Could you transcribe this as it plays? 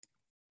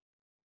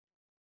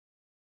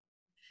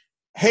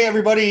Hey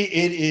everybody,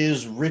 it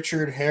is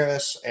Richard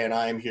Harris, and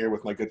I'm here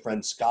with my good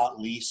friend Scott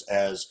Leese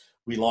as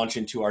we launch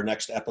into our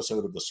next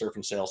episode of the Surf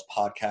and Sales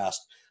podcast.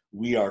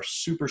 We are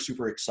super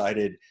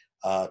excited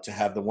to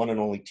have the one and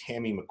only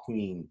Tami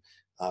McQueen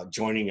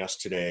joining us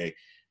today.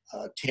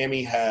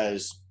 Tami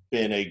has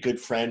been a good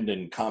friend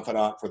and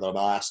confidant for the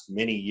last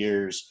many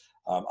years.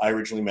 I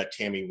originally met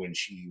Tami when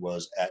she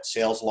was at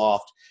Sales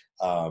Loft,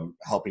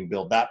 helping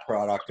build that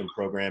product and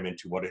program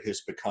into what it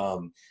has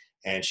become.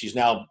 And she's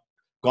now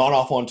gone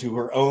off onto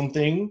her own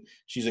thing.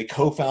 She's a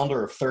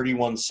co-founder of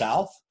 31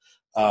 South,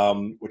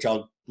 which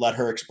I'll let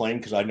her explain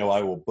because I know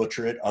I will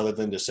butcher it, other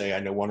than to say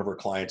I know one of her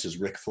clients is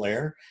Ric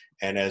Flair.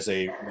 And as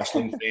a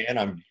wrestling fan,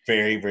 I'm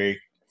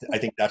I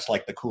think that's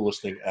like the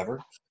coolest thing ever.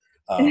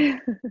 Scott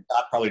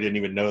probably didn't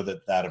even know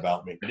that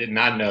about me. I did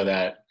not know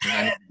that.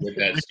 I need to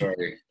get that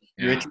story.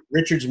 Yeah.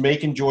 Richard's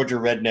Macon, Georgia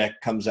redneck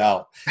comes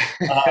out.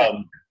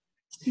 Um,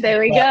 There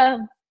we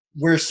go.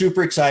 We're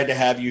super excited to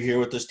have you here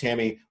with us,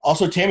 Tami.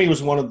 Also, Tami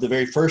was one of the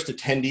very first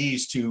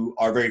attendees to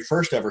our very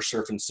first ever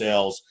Surf and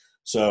Sales.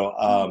 So,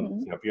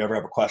 if you ever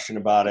have a question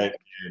about it,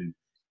 and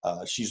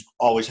she's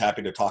always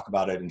happy to talk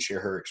about it and share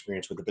her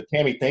experience with it. But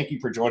Tami, thank you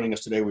for joining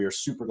us today. We are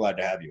super glad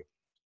to have you.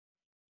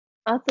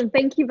 Awesome.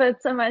 Thank you both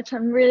so much.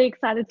 I'm really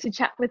excited to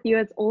chat with you.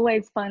 It's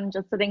always fun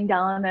just sitting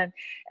down and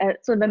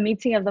sort of a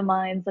meeting of the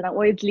minds, and I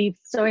always leave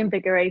so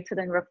invigorated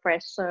and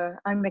refreshed. So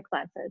I'm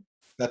excited.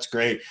 That's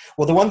great.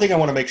 Well, the one thing I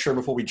want to make sure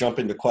before we jump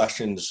into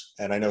questions,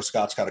 and I know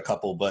Scott's got a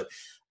couple, but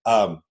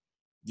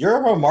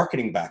you're a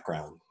marketing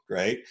background,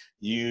 right?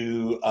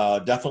 You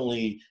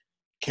definitely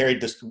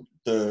carried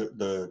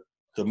the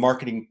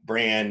marketing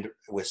brand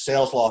with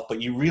Sales Loft,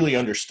 but you really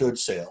understood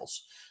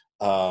sales.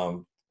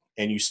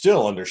 And you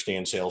still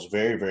understand sales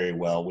very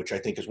well, which I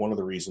think is one of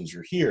the reasons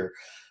you're here.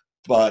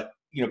 But,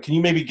 can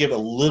you maybe give a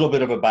little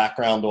bit of a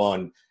background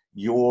on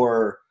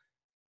your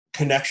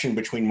connection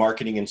between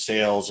marketing and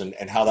sales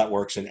and how that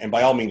works? And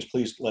by all means,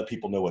 please let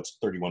people know what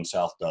 31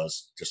 South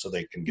does, just so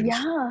they can get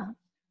a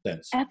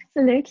sense.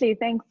 Absolutely.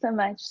 Thanks so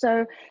much.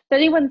 So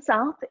 31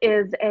 South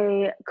is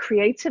a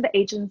creative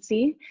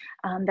agency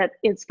that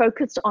is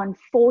focused on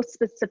 4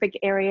 specific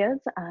areas.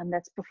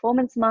 That's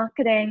performance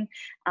marketing,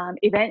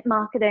 event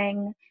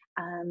marketing,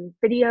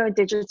 video,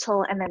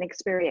 digital, and then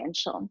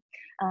experiential.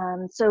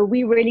 So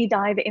we really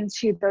dive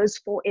into those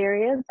 4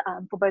 areas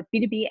for both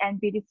B2B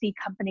and B2C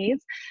companies,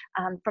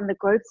 from the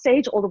growth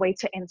stage all the way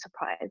to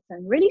enterprise,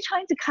 and really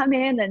trying to come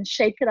in and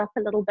shake it up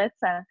a little bit,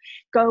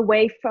 go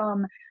away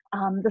from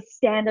the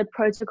standard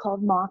protocol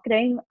of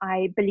marketing.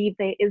 I believe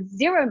there is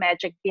zero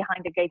magic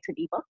behind a gated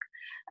ebook,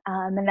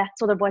 and that's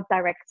sort of what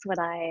directs what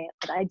I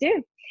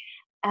do.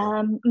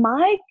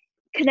 My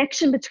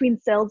connection between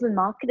sales and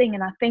marketing,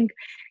 and I think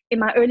in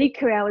my early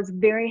career I was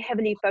very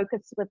heavily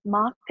focused with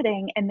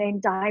marketing, and then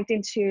dived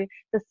into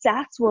the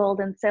SaaS world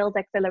and sales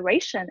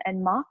acceleration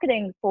and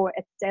marketing for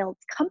a sales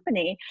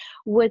company,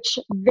 which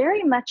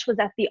very much was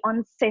at the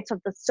onset of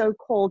the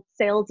so-called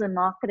sales and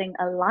marketing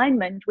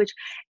alignment, which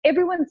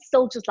everyone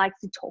still just likes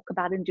to talk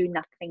about and do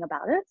nothing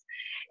about it.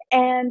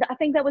 And I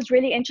think that was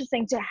really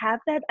interesting to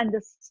have that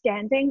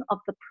understanding of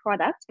the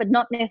product, but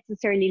not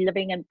necessarily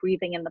living and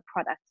breathing in the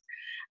product.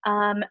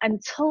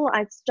 Until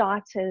I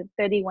started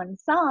 31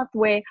 South,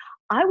 where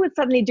I was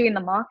suddenly doing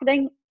the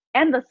marketing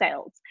and the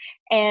sales,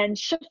 and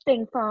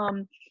shifting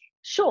from,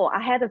 sure,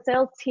 I had a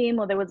sales team,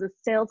 or there was a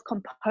sales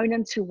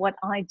component to what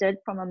I did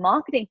from a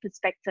marketing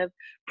perspective,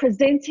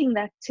 presenting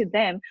that to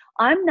them.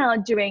 I'm now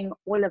doing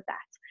all of that.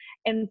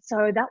 And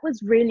so that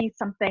was really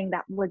something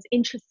that was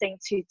interesting,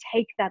 to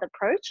take that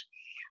approach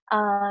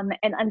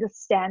and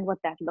understand what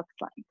that looks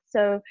like.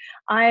 So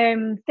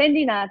I'm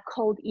sending out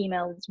cold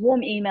emails,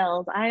 warm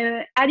emails,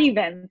 I'm at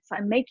events,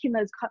 I'm making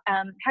those,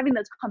 having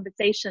those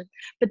conversations,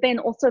 but then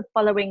also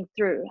following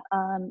through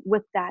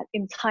with that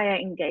entire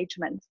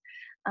engagement.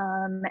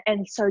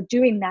 And so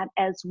doing that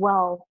as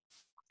well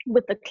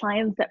with the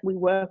clients that we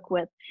work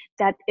with,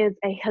 that is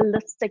a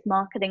holistic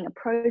marketing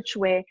approach,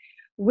 where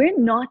we're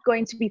not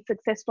going to be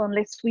successful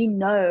unless we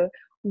know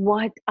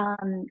what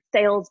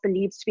sales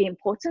believes to be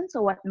important,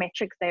 or what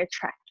metrics they're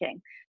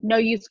tracking. No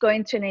use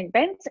going to an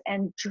event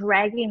and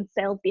dragging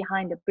sales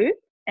behind a booth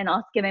and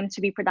asking them to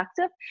be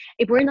productive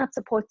if we're not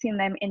supporting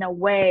them in a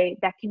way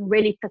that can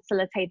really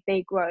facilitate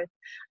their growth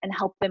and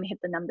help them hit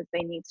the numbers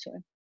they need to.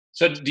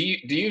 So do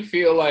you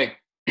feel like,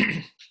 so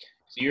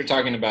you're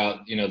talking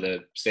about, the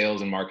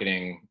sales and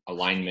marketing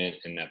alignment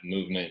and that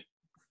movement.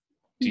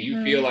 Do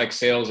you feel like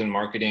sales and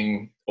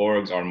marketing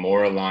orgs are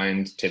more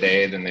aligned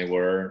today than they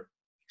were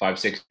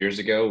 5-6 years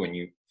ago when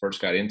you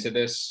first got into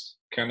this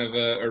kind of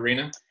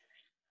arena?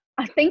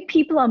 I think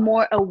people are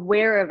more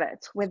aware of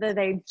it. Whether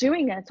they're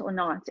doing it or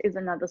not is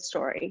another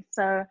story.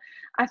 So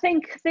I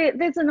think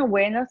there's an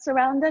awareness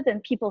around it,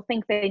 and people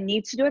think they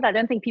need to do it. I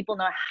don't think people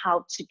know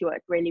how to do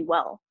it really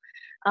well.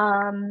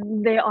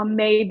 There are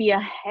maybe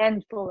a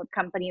handful of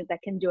companies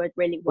that can do it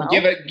really well.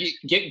 Give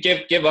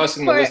us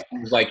and the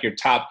listeners like your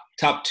top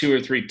 2 or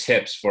 3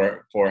 tips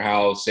for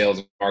how sales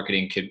and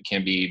marketing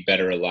can be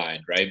better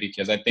aligned, right?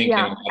 Because I think in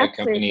a lot of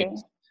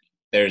companies,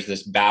 there's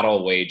this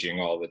battle waging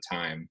all the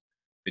time.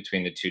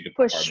 between the two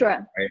For departments,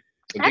 sure. right?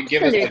 So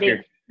give us like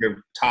Absolutely.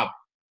 your top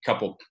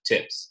couple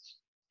tips.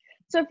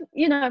 So,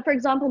 for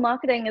example,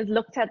 marketing is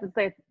looked at as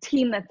the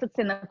team that sits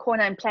in the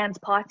corner and plans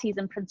parties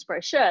and prints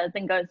brochures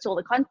and goes to all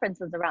the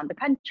conferences around the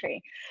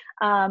country,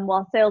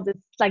 while sales is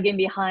plugging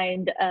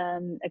behind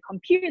a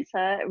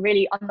computer,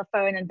 really on the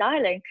phone and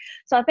dialing.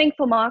 So I think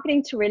for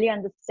marketing to really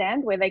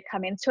understand where they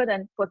come into it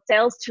and for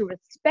sales to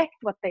respect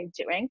what they're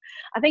doing,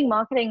 I think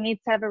marketing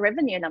needs to have a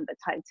revenue number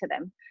tied to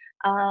them.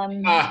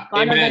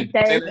 Amen.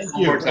 Say that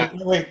one more time.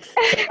 Wait. Say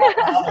it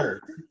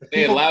louder.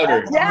 Say it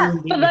louder. Yeah,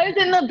 for those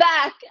in the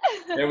back.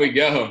 There we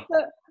go.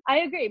 So I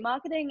agree.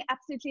 Marketing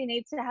absolutely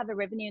needs to have a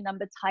revenue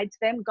number tied to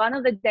them. Gone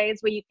are the days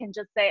where you can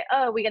just say,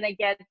 oh, we're going to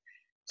get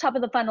top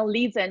of the funnel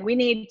leads in. We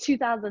need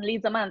 2,000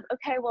 leads a month.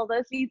 Okay, well,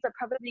 those leads are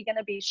probably going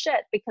to be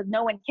shit because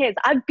no one cares.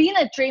 I've been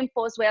at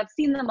Dreamforce where I've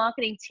seen the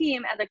marketing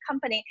team at a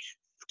company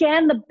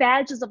scan the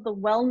badges of the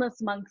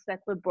wellness monks that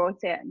were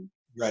brought in.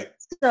 Right.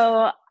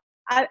 So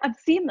I've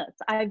seen this.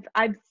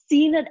 I've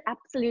seen it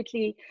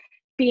absolutely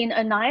being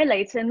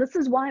annihilated. And this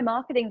is why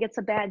marketing gets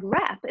a bad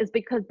rap, is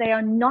because they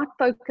are not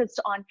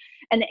focused on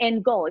an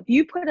end goal. If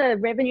you put a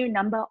revenue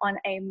number on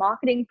a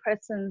marketing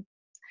person's,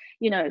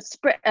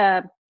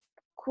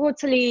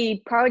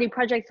 quarterly priority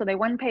projects or their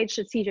one-page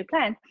strategic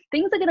plan,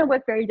 things are going to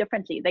work very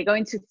differently. They're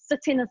going to sit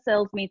in a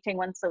sales meeting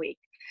once a week.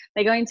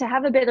 They're going to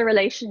have a better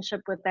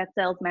relationship with that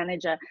sales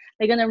manager.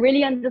 They're going to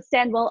really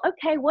understand, well,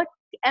 okay, what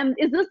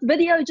is this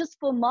video just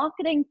for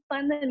marketing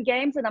fun and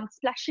games and I'm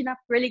splashing up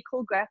really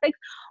cool graphics,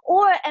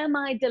 or am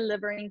I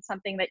delivering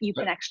something that you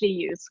can actually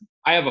use?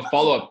 I have a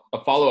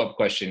follow-up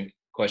question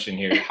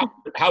here.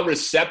 How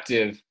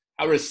receptive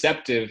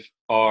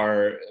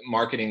are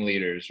marketing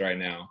leaders right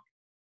now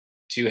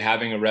to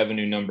having a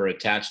revenue number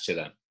attached to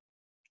them?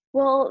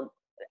 Well,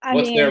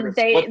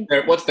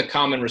 what's the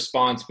common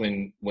response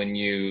when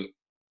you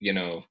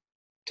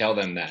tell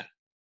them that?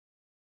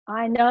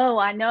 I know.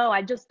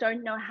 I just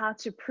don't know how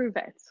to prove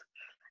it.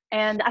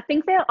 And I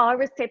think they are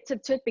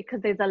receptive to it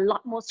because there's a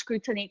lot more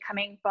scrutiny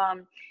coming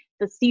from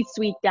the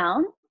C-suite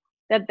down,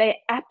 that they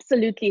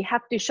absolutely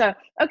have to show,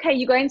 okay,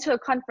 you're going to a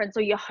conference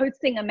or you're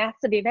hosting a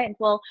massive event.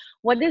 Well,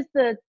 what is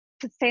the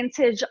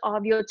percentage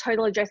of your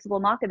total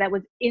addressable market that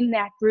was in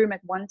that room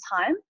at one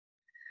time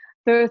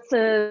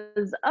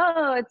versus,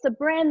 oh, it's a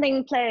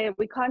branding play,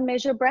 we can't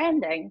measure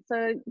branding.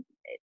 So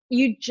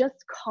you just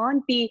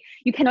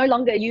you can no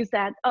longer use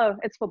that, oh,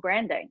 it's for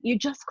branding. You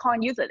just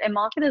can't use it. And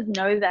marketers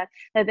know that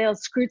they'll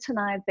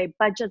scrutinize, their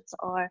budgets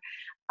are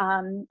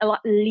a lot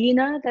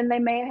leaner than they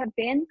may have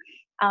been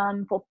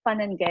for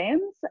fun and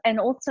games. And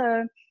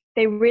also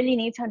they really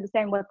need to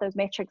understand what those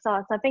metrics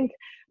are. So I think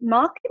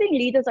marketing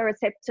leaders are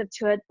receptive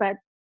to it, but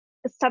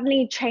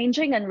suddenly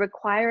changing and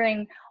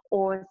requiring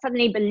or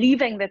suddenly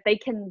believing that they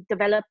can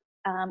develop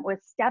or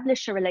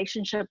establish a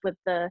relationship with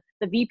the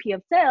VP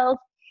of sales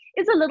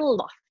is a little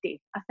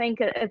lofty. I think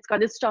it's got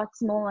to start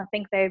small. I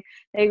think they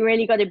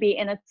really got to be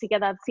in it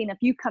together. I've seen a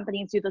few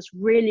companies do this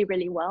really,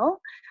 really well.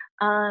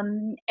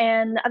 And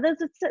others,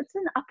 it's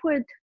an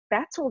upward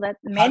battle that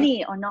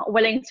many are not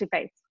willing to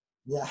face.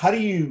 Yeah. How do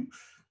you,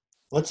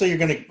 let's say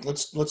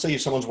let's say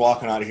someone's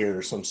walking out of here,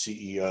 or some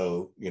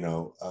CEO,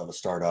 of a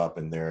startup,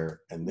 and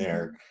they're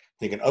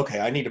thinking, okay,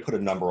 I need to put a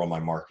number on my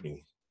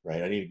marketing,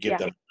 right? I need to give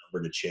them a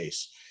number to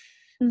chase.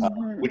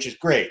 Which is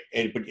great.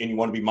 And you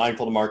want to be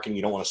mindful of marketing.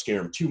 You don't want to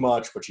scare them too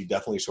much, but you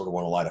definitely sort of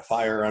want to light a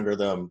fire under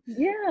them.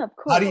 Yeah, of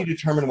course. How do you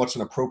determine what's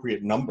an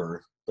appropriate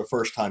number the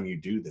first time you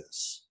do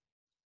this?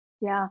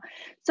 Yeah.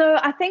 So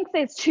I think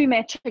there's two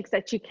metrics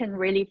that you can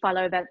really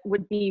follow that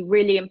would be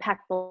really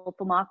impactful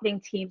for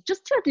marketing teams,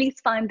 just to at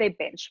least find their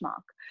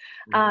benchmark.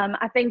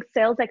 I think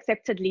sales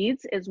accepted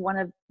leads is one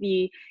of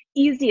the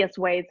easiest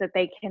ways that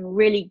they can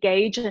really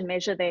gauge and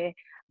measure their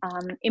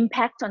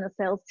impact on a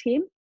sales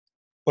team.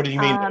 What do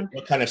you mean?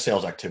 What kind of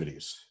sales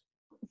activities?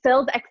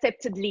 Sales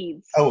accepted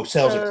leads. Oh,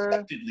 sales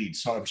accepted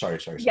leads. I'm sorry.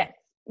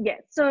 Yeah.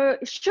 So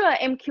sure,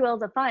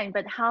 MQLs are fine,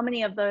 but how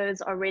many of those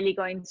are really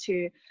going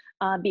to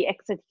be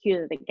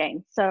executed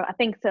against? So I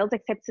think sales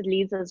accepted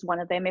leads is one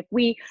of them. If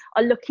we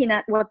are looking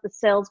at what the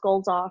sales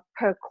goals are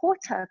per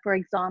quarter, for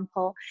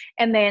example,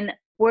 and then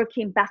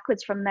working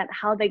backwards from that,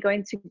 how they're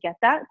going to get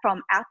that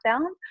from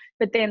outbound,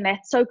 but then that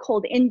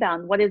so-called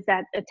inbound, what is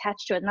that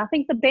attached to it? And I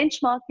think the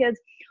benchmark is,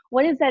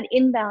 what is that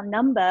inbound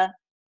number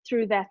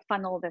through that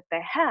funnel that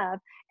they have,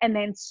 and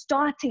then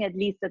starting at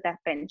least at that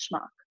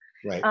benchmark.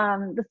 Right.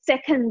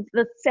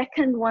 The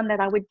second one that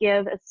I would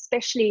give,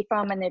 especially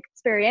from an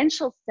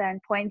experiential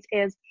standpoint,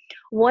 is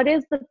what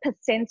is the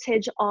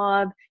percentage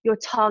of your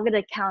target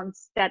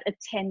accounts that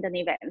attend an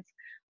event?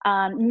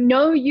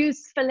 No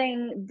use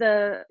filling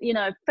the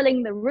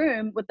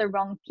room with the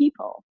wrong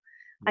people.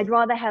 I'd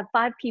rather have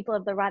 5 people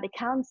of the right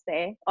accounts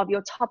there, of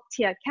your top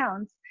tier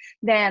accounts,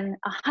 than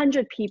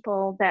 100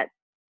 people that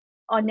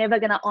are never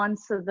going to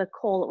answer the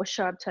call or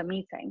show up to a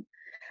meeting.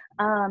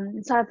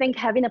 So I think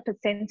having a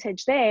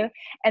percentage there,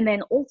 and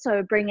then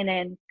also bringing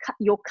in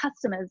your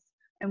customers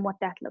and what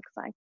that looks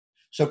like.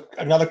 So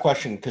another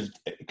question,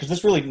 because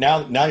this really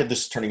now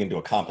this is turning into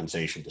a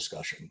compensation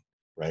discussion,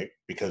 right?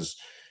 Because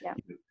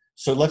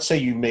So let's say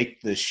you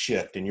make this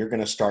shift and you're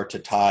going to start to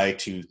tie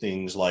to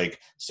things like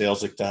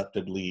sales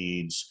accepted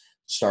leads,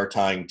 start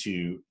tying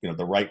to,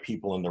 the right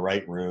people in the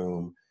right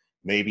room.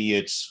 Maybe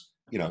it's,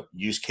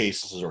 use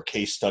cases or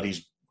case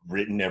studies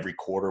written every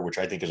quarter, which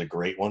I think is a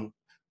great one.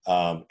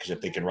 Because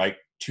if they can write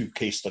 2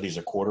 case studies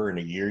a quarter in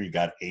a year, you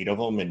got 8 of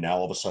them. And now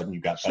all of a sudden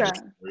you've got better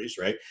stories,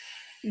 right?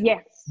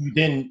 Yes.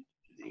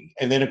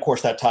 And then of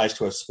course that ties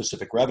to a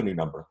specific revenue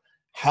number.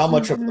 How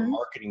much of the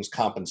marketing's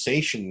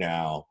compensation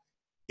now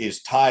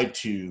is tied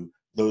to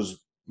those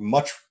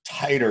much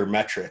tighter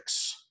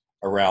metrics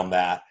around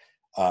that?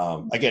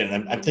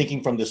 Again, I'm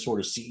thinking from this sort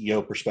of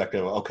CEO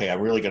perspective. Okay,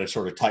 I'm really going to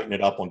sort of tighten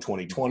it up on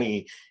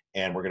 2020,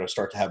 and we're going to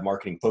start to have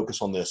marketing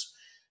focus on this.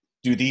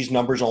 Do these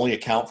numbers only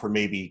account for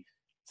maybe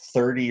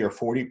 30 or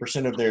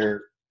 40% of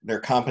their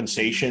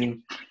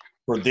compensation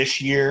for this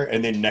year,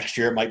 and then next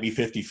year it might be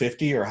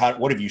 50-50, or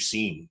what have you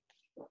seen?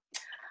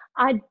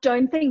 I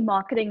don't think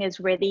marketing is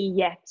ready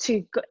yet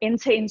to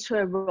enter into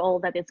a role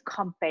that is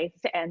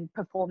comp-based and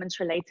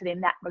performance-related in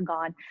that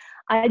regard.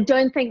 I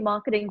don't think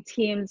marketing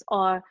teams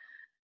are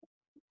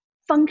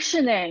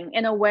functioning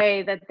in a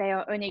way that they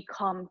are only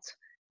comped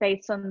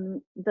based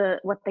on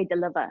what they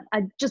deliver.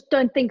 I just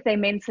don't think they're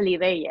mentally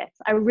there yet.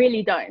 I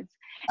really don't.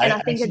 And I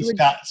think it would.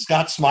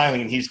 Scott's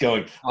smiling and he's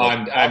going, oh,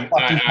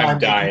 I'm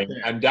dying.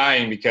 I'm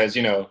dying because,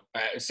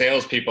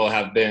 salespeople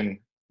have been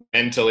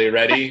mentally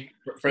ready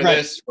for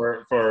this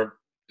for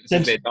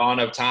since the dawn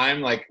of time.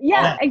 Like,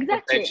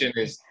 exactly.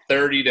 Is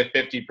 30 to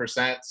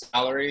 50%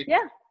 salary.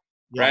 Yeah.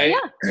 Right. Yeah.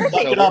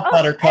 Suck it up,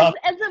 Buttercup.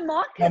 As a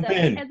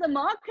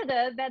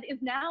marketer, that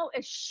is now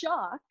a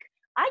shock.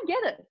 I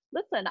get it.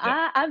 Listen,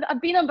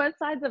 I've been on both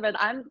sides of it.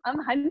 I'm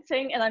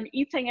hunting and I'm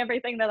eating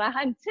everything that I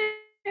hunt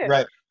too.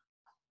 Right.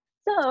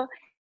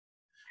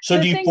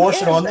 So do you force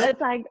it on them?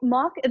 It's like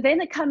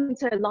then it comes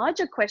to a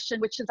larger question,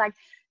 which is like,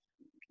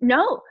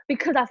 no,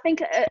 because I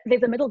think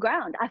there's a middle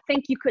ground. I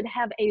think you could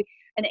have an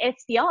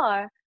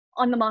SDR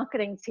on the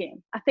marketing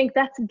team. I think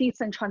that's a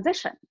decent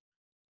transition.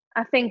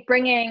 I think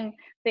bringing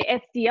the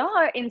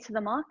SDR into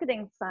the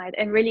marketing side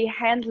and really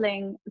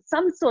handling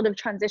some sort of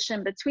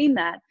transition between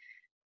that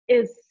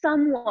is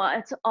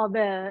somewhat of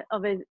a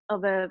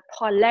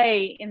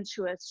parlay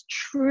into a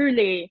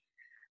truly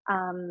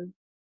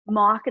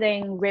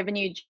marketing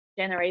revenue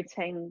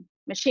generating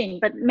machine.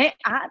 But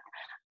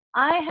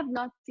I have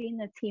not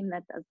seen a team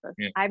that does this.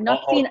 Yeah. I've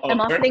not seen a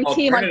marketing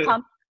team on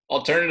comp.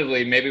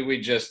 Alternatively, maybe we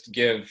just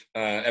give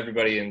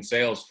everybody in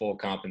sales full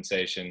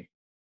compensation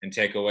and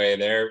take away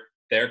their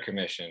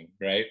commission,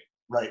 right?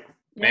 Right.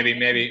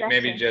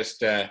 Maybe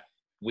just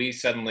we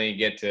suddenly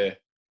get to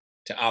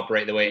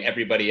operate the way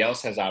everybody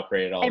else has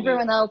operated all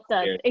everyone else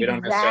does. Years. We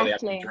don't necessarily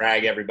have to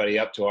drag everybody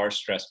up to our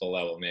stressful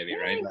level, maybe,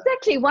 right?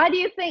 Exactly. Why do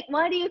you think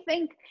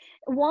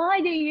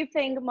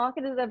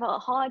marketers have a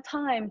hard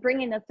time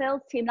bringing a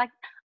sales team? Like,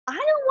 I'm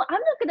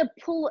not going to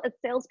pull a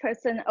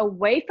salesperson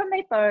away from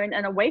their phone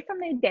and away from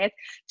their desk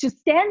to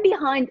stand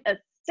behind a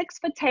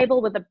 6-foot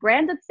table with a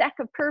branded stack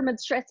of pyramid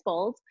stress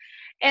balls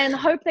and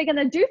hope they're going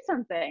to do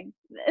something.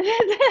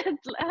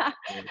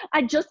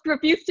 I just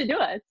refuse to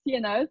do it,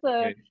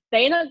 so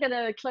they're not going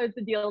to close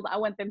the deals I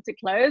want them to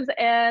close.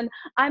 And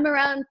I'm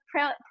around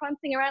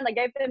prancing around. I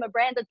gave them a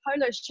branded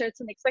polo shirt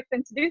and expect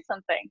them to do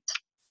something.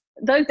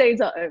 Those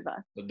days are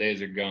over. The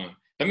days are gone.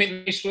 Let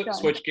me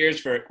switch gears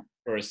for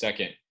a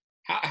second.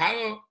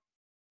 How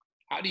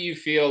do you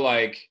feel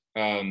like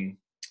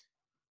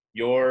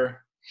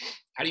your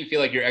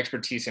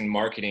expertise in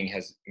marketing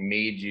has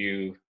made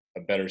you a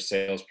better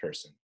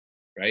salesperson,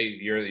 right?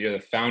 You're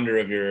the founder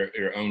of your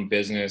own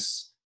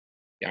business.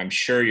 I'm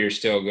sure you're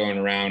still going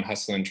around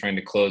hustling, trying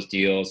to close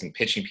deals and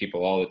pitching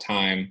people all the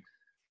time.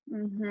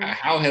 Mm-hmm.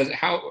 How has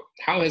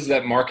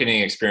that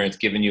marketing experience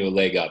given you a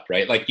leg up,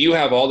 right? Like, you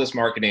have all this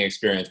marketing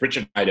experience.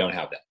 Richard and I don't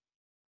have that,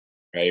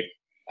 right?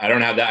 I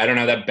don't have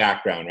that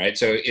background, right?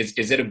 So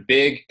is it a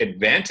big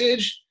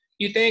advantage,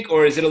 you think,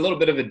 or is it a little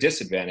bit of a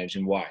disadvantage,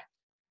 and why?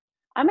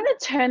 I'm going to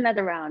turn that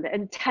around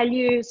and tell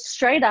you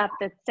straight up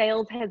that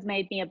sales has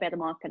made me a better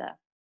marketer.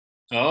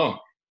 Oh.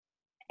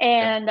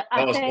 And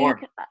I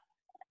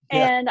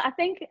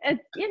think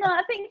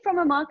from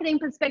a marketing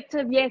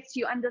perspective, yes,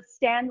 you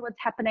understand what's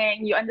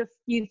happening.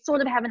 You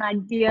sort of have an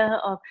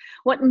idea of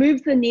what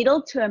moves the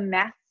needle to a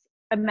mass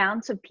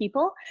amount of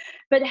people,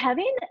 but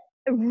having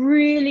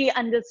really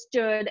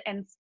understood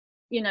and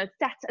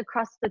sat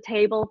across the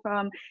table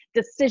from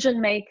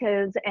decision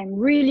makers and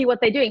really what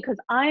they're doing, because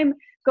I'm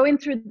going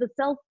through the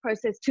sales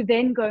process to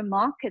then go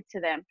market to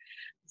them.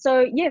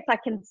 So yes, I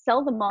can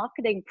sell the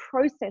marketing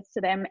process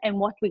to them and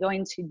what we're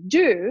going to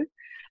do,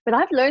 but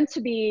I've learned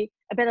to be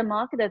a better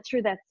marketer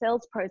through that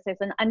sales process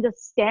and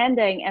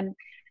understanding and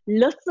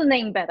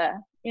listening better,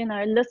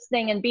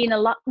 listening and being a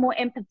lot more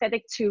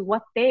empathetic to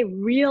what their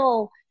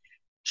real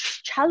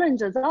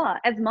challenges are.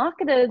 As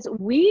marketers,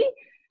 we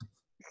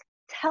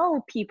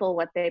tell people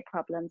what their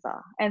problems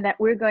are and that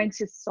we're going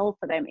to solve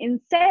for them. In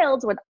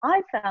sales, what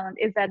I found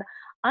is that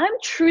I'm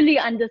truly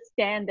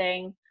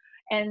understanding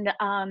and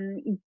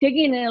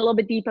digging in a little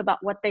bit deeper about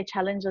what their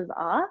challenges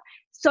are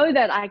so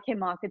that I can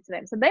market to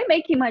them. So they're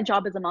making my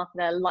job as a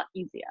marketer a lot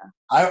easier.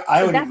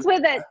 That's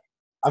where that.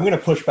 I'm going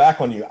to push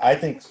back on you. I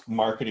think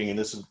marketing, and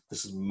this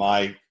is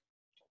my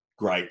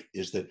gripe,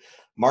 is that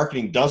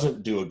marketing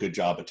doesn't do a good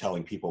job at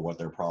telling people what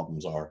their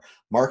problems are.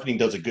 Marketing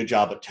does a good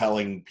job at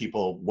telling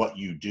people what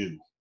you do.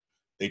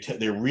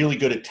 They're really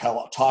good at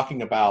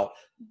talking about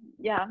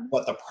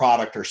what the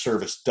product or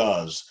service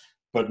does,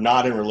 but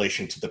not in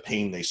relation to the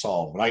pain they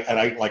solve. And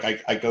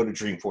I go to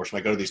Dreamforce and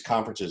I go to these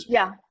conferences,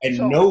 and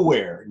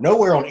nowhere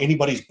on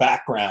anybody's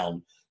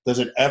background does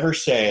it ever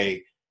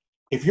say,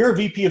 if you're a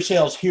VP of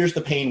sales, here's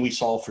the pain we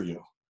solve for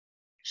you.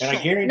 And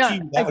I guarantee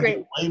you that would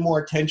get way more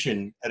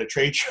attention at a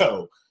trade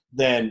show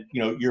than,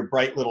 your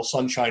bright little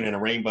sunshine and a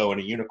rainbow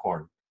and a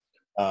unicorn.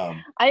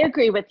 I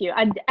agree with you.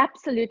 I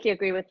absolutely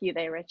agree with you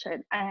there,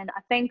 Richard. And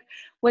I think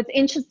what's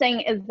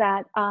interesting is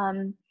that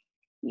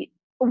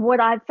what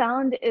I've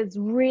found is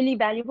really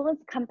valuable is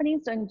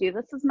companies don't do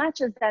this as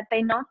much, is that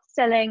they're not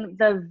selling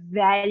the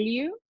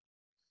value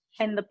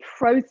and the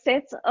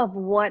process of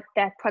what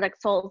that product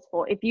solves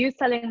for. If you're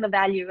selling the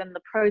value and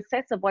the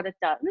process of what it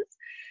does,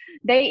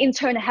 they in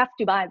turn have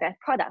to buy that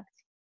product.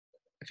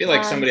 I feel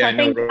like somebody I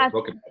know wrote a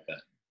book about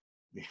that.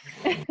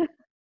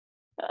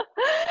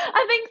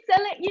 I think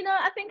selling,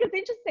 I think it's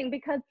interesting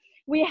because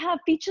we have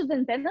features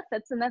and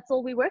benefits, and that's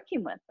all we're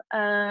working with.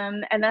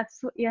 And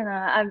that's,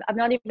 I'm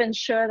not even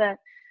sure that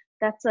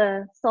that's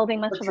solving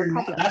much of a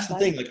problem. That's the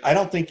thing. Like, I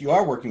don't think you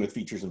are working with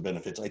features and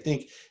benefits. I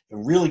think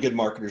really good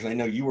marketers, and I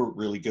know you were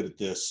really good at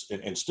this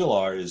and still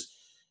are, is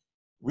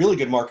really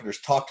good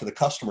marketers talk to the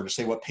customer to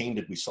say, what pain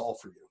did we solve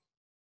for you?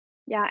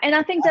 Yeah. And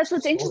I think that's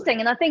what's interesting.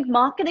 And I think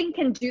marketing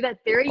can do that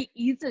very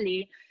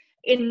easily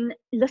in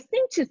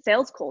listening to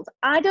sales calls.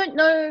 I don't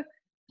know.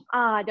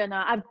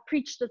 I've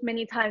preached this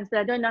many times,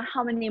 but I don't know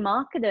how many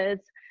marketers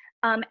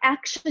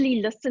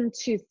actually listen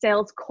to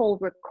sales call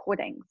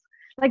recordings.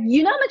 Like,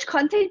 how much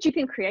content you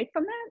can create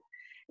from that?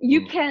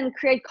 You can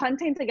create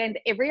content against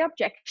every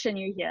objection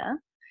you hear.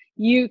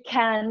 You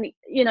can,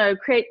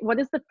 create what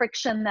is the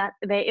friction that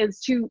there is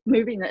to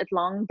moving it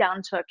along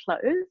down to a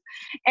close.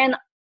 And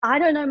I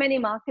don't know many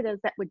marketers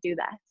that would do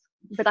that,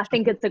 but I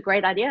think it's a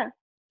great idea.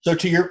 So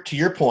to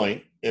your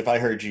point, if I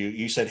heard you,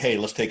 you said, hey,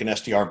 let's take an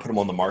SDR and put them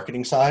on the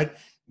marketing side.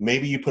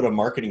 Maybe you put a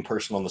marketing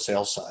person on the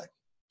sales side,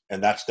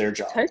 and that's their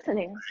job.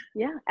 Totally.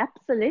 Yeah,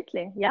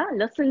 absolutely. Yeah.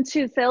 Listen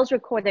to sales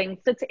recordings,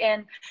 sit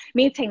in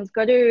meetings,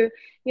 go to,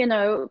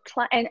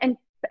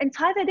 and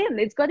tie that in.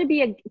 There's got to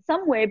be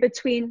somewhere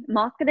between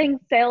marketing,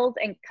 sales,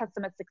 and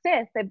customer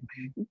success.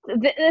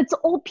 It's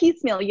all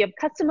piecemeal. You have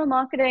customer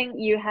marketing,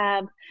 you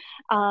have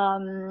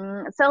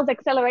sales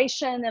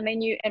acceleration,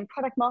 and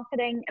product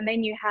marketing, and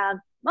then you have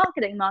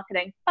marketing,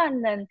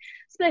 fun and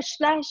splish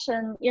splash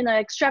and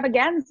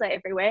extravaganza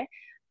everywhere.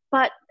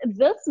 But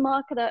this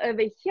marketer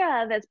over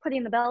here that's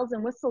putting the bells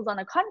and whistles on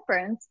a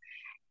conference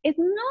is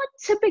not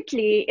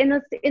typically in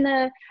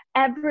a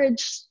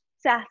average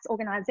SaaS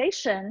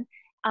organization.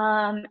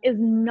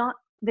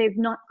 There's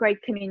not great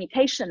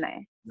communication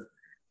there.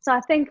 So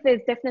I think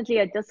there's definitely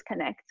a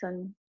disconnect.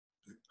 And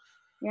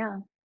yeah.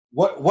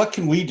 What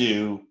can we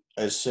do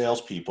as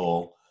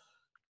salespeople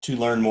to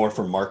learn more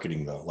from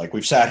marketing, though? Like,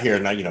 we've sat here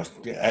and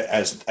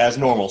as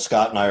normal,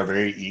 Scott and I are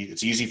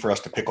it's easy for us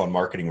to pick on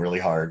marketing really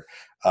hard.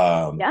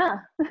 I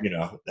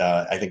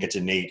think it's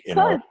innate in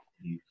our.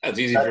 It's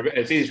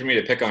easy for me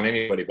to pick on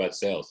anybody but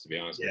sales, to be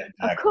honest. Yeah,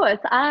 exactly. Of course,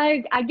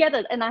 I get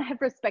it, and I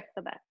have respect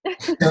for that.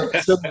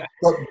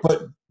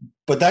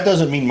 But that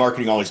doesn't mean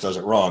marketing always does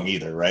it wrong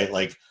either, right?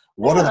 Like,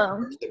 what are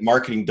the things that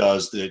marketing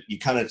does that you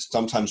kind of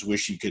sometimes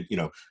wish you could,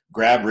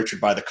 grab Richard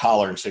by the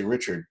collar and say,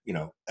 Richard,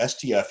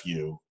 STF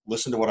you,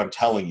 listen to what I'm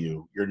telling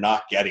you. You're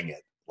not getting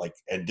it. Like,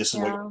 and this is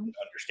what you need to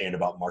understand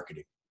about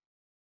marketing.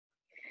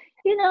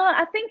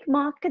 I think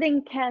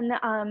marketing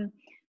can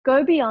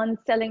go beyond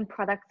selling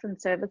products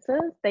and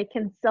services. They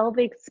can sell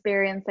the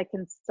experience. They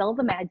can sell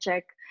the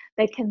magic.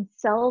 They can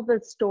sell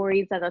the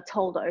stories that are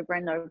told over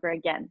and over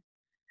again.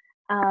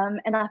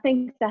 And I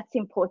think that's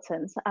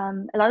important.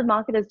 A lot of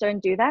marketers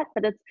don't do that,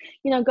 but it's,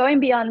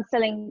 going beyond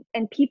selling,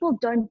 and people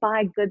don't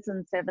buy goods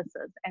and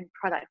services and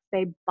products.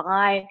 They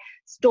buy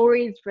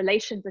stories,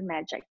 relations, and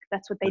magic.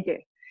 That's what they do.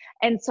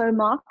 And so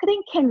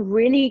marketing can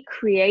really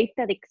create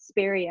that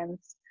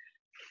experience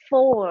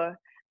for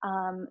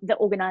the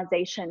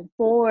organization,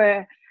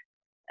 for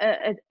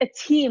a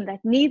team that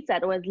needs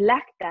that or has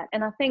lacked that.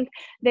 And I think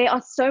there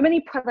are so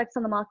many products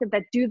on the market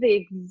that do the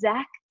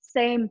exact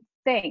same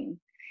thing.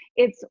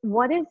 It's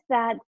what is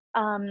that,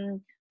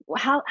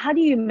 how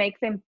do you make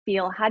them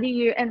feel? How do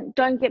you, and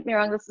don't get me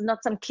wrong, this is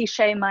not some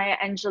cliche Maya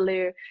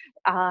Angelou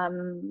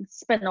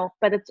spin-off,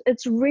 but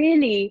it's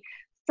really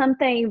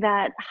something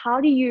that, how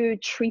do you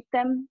treat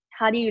them?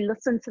 How do you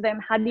listen to them?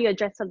 How do you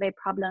address their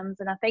problems?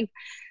 And I think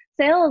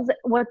sales,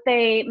 what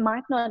they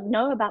might not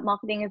know about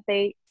marketing is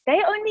they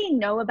only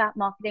know about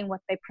marketing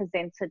what they're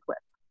presented with.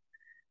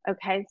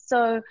 Okay,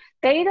 so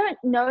they don't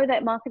know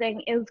that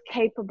marketing is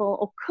capable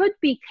or could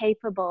be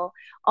capable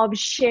of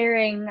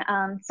sharing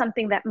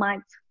something that might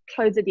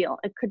close a deal.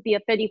 It could be a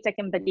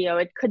 30-second video.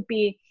 It could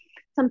be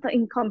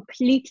something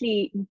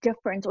completely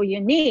different or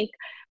unique.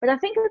 But I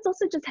think it's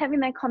also just having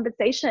that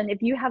conversation.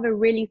 If you have a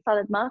really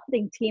solid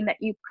marketing team that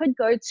you could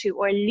go to,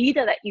 or a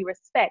leader that you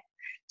respect,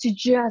 to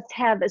just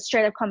have a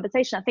straight up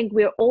conversation. I think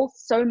we're all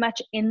so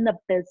much in the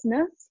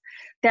business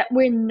that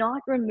we're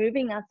not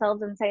removing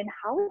ourselves and saying,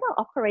 how would I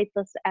operate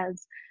this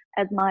as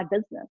my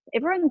business?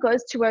 Everyone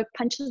goes to work,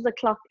 punches the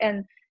clock,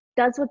 and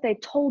does what they're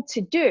told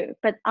to do.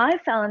 But I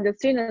found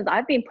as soon as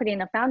I've been put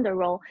in a founder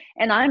role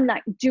and I'm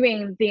like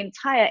doing the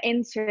entire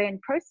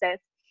end-to-end process,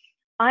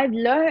 I've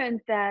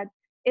learned that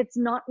it's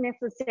not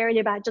necessarily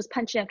about just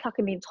punching a clock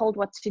and being told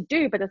what to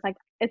do, but it's like,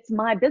 it's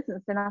my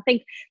business. And I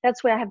think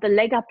that's where I have the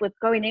leg up with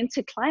going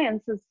into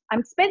clients, is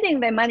I'm spending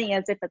their money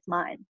as if it's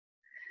mine.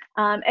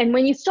 And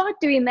when you start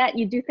doing that,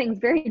 you do things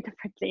very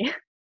differently.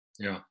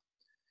 Yeah.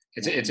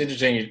 It's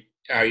interesting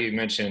how you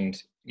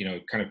mentioned,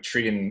 kind of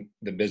treating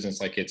the business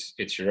like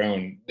it's your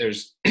own.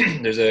 There's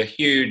a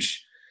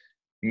huge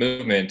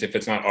movement. If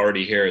it's not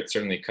already here, it's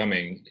certainly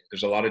coming.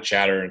 There's a lot of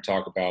chatter and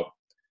talk about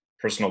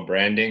personal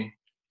branding,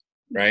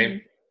 right?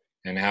 Mm-hmm.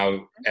 And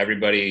how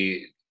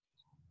everybody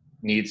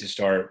needs to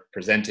start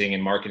presenting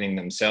and marketing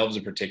themselves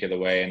a particular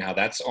way, and how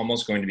that's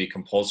almost going to be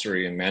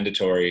compulsory and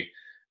mandatory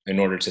in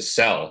order to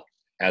sell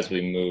as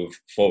we move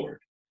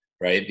forward,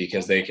 right?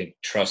 Because they can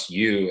trust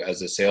you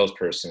as a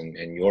salesperson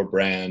and your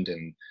brand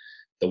and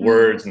the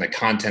words and the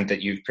content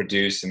that you've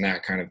produced and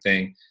that kind of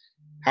thing.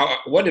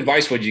 What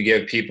advice would you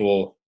give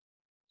people,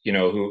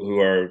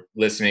 who are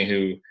listening,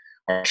 who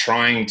are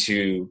trying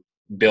to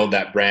build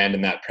that brand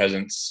and that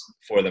presence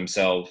for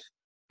themselves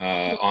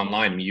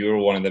online? I mean, you were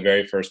one of the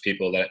very first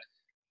people that,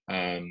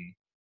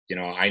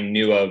 I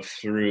knew of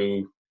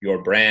through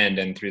your brand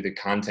and through the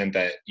content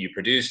that you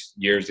produced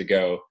years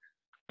ago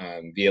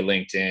via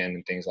LinkedIn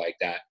and things like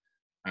that.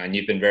 And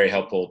you've been very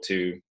helpful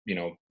to,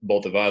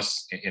 both of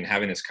us in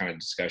having this kind of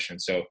discussion.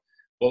 So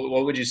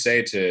what would you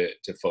say to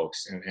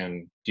folks?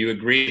 And do you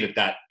agree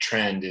that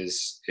trend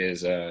is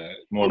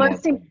more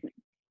and more?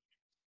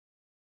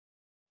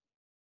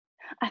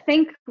 I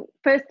think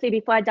firstly,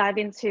 before I dive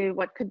into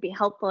what could be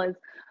helpful, is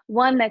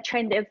one, that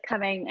trend is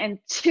coming, and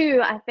two,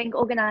 I think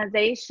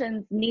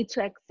organizations need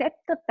to accept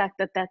the fact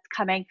that that's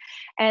coming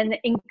and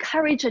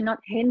encourage and not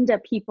hinder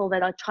people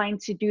that are trying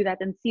to do that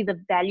and see the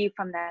value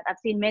from that. I've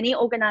seen many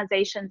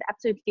organizations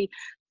absolutely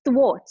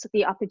thwart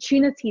the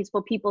opportunities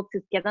for people to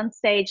get on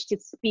stage, to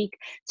speak,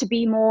 to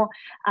be more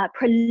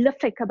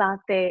prolific about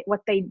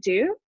what they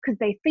do, because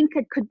they think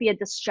it could be a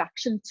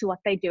distraction to what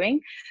they're doing.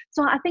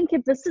 So I think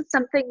if this is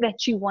something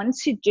that you want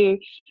to do,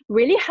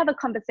 really have a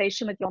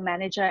conversation with your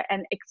manager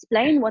and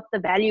explain what the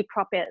value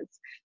prop is.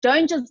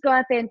 Don't just go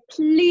out there, and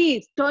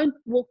please don't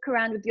walk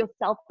around with your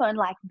cell phone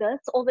like this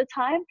all the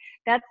time.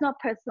 That's not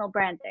personal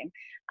branding.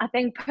 I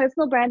think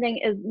personal branding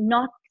is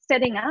not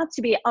setting out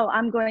to be,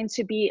 I'm going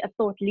to be a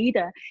thought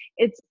leader.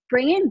 It's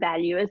bringing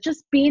value. It's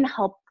just being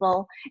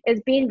helpful.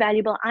 It's being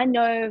valuable. I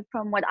know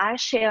from what I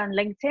share on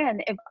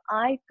LinkedIn, if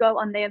I go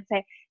on there and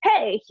say,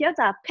 hey, here's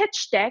our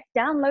pitch deck,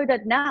 download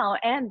it now,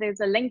 and there's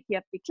a link you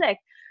have to click,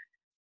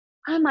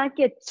 I might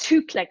get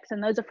 2 clicks,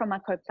 and those are from my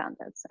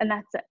co-founders, and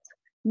that's it.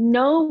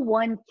 No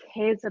one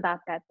cares about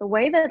that. The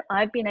way that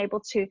I've been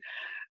able to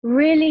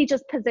really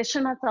just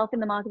position myself in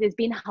the market is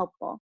being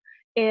helpful,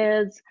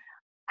 is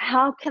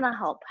how can I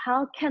help?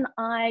 How can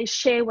I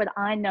share what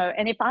I know?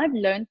 And if I've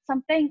learned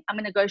something, I'm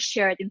going to go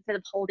share it instead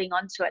of holding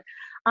on to it.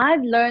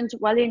 I've learned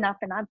well enough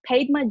and I've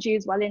paid my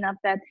dues well enough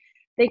that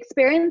the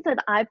experience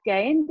that I've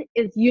gained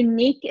is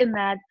unique in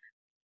that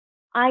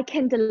I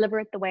can deliver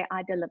it the way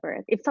I deliver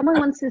it. If someone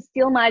wants to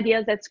steal my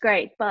ideas, that's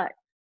great. But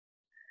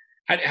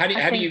what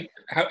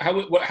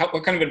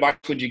kind of advice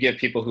would you give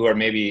people who are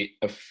maybe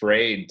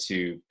afraid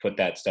to put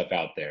that stuff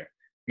out there?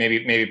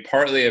 Maybe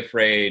partly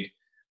afraid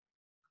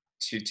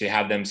to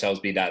have themselves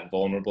be that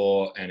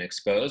vulnerable and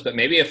exposed, but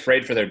maybe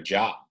afraid for their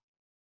job,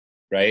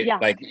 right? Yeah.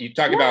 Like you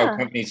talk about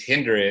companies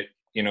hinder it,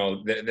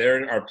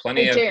 there are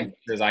plenty of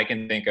instances I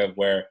can think of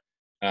where,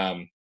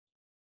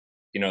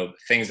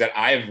 things that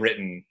I've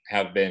written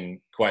have been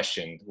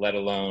questioned, let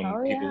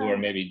alone people who are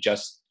maybe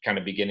just kind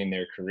of beginning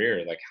their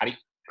career. Like how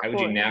would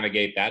you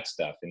navigate that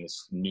stuff in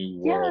this new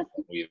world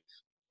that we've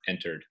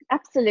entered?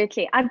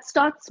 Absolutely. I'd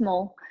start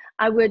small.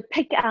 I would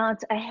pick out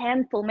a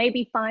handful,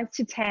 maybe 5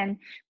 to 10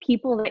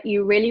 people that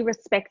you really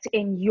respect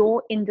in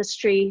your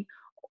industry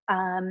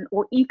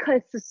or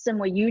ecosystem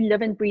where you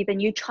live and breathe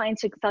and you're trying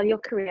to excel your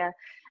career.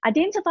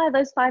 Identify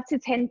those 5 to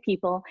 10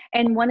 people,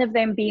 and one of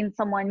them being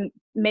someone,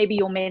 maybe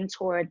your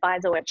mentor,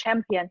 advisor, or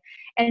champion,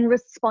 and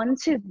respond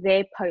to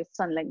their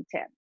posts on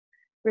LinkedIn.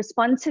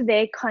 Respond to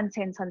their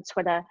content on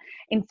Twitter.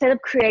 Instead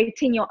of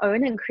creating your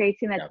own and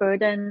creating that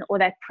burden or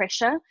that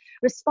pressure,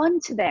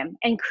 respond to them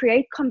and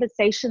create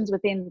conversations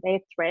within their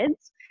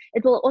threads.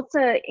 It will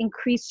also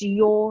increase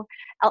the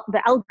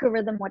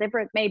algorithm, whatever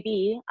it may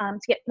be, to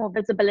get more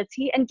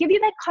visibility and give you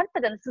that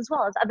confidence as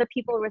well as other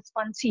people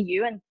respond to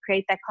you and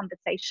create that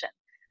conversation.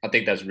 I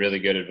think that's really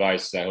good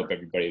advice. I hope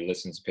everybody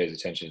listens and pays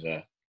attention to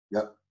that.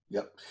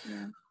 Yep.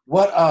 Yeah.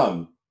 What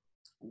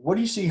what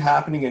do you see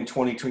happening in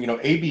 2020?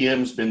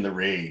 ABM's been the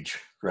rage,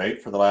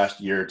 right, for the last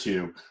year or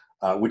two,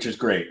 which is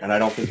great. And I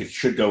don't think it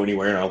should go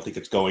anywhere, and I don't think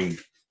it's going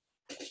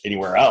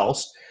anywhere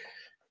else.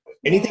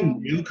 Anything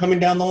new coming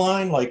down the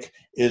line? Like,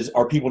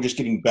 are people just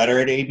getting better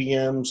at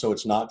ABM? So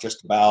it's not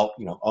just about,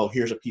 oh,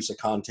 here's a piece of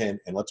content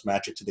and let's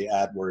match it to the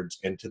AdWords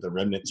and to the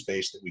remnant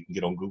space that we can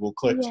get on Google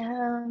clicks.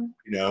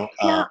 Yeah.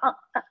 Yeah.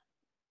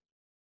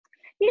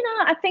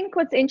 I think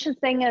what's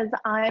interesting is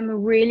I'm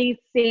really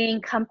seeing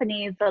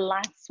companies, the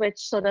light switch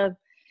sort of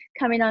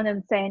coming on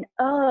and saying,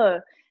 oh,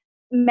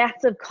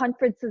 massive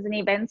conferences and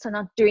events are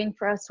not doing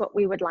for us what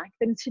we would like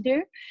them to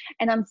do.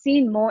 And I'm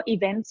seeing more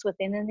events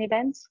within an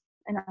event.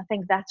 And I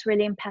think that's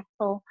really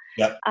impactful.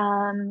 Yep.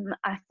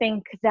 I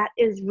think that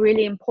is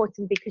really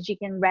important because you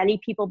can rally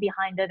people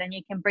behind it and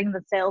you can bring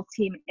the sales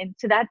team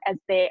into that as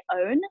their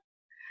own.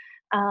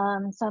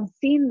 So I'm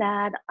seeing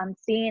that. I'm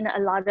seeing a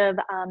lot of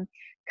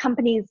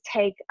companies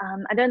take,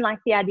 I don't like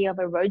the idea of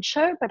a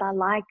roadshow, but I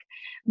like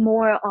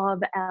more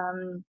of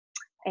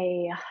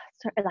a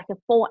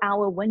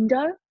 4-hour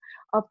window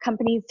of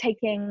companies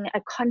taking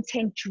a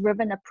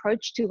content-driven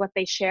approach to what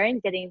they're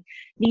sharing, getting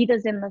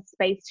leaders in the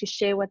space to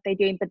share what they're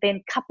doing, but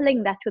then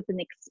coupling that with an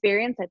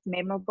experience that's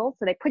memorable.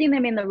 So they're putting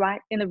them in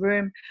the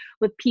room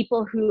with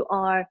people who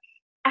are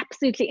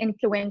absolutely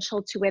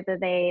influential to whether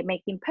they're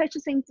making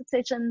purchasing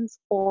decisions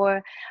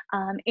or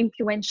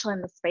influential in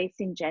the space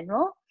in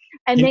general,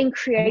 and then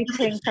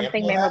creating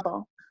something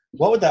memorable.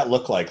 What would that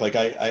look like? Like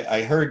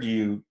I heard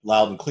you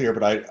loud and clear,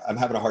 but I'm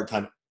having a hard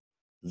time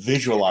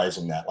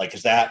visualizing that. Like,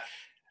 is that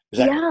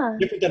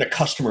different than a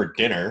customer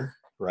dinner,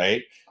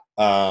 right?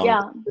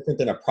 Different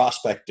than a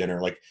prospect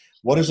dinner. Like,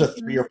 what does a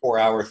 3 or 4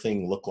 hour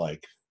thing look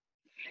like?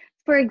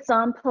 For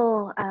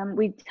example,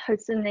 we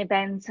hosted an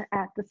event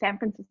at the San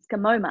Francisco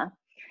MoMA,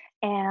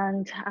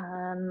 and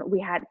we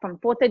had from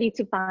 4:30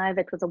 to 5.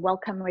 It was a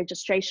welcome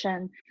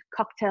registration,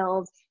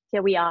 cocktails.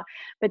 Here we are.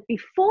 But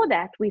before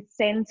that, we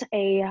sent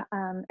a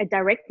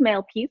direct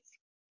mail piece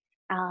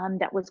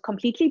that was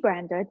completely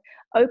branded.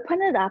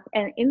 Open it up,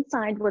 and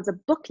inside was a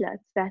booklet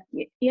that,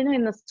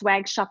 in the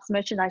swag shops,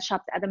 merchandise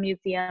shops at a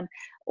museum,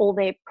 all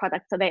their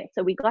products are there.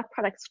 So we got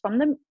products from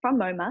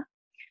MoMA,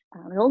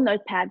 a little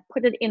notepad,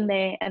 put it in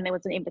there, and there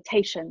was an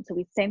invitation. So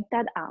we sent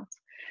that out.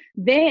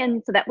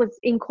 Then, so that was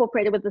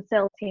incorporated with the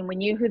sales team. We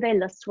knew who their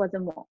list was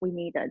and what we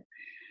needed.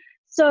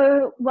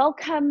 So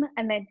welcome,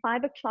 and then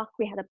 5 o'clock,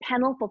 we had a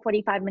panel for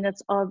 45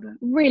 minutes of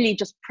really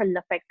just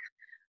prolific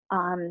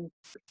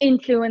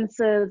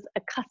influencers,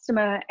 a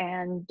customer,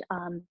 and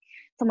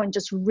someone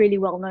just really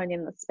well known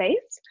in the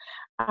space.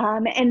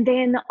 And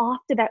then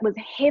after that was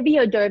heavy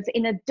hors d'oeuvres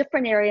in a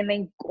different area, and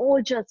then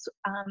gorgeous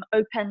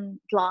open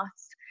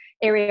glass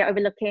area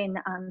overlooking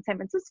San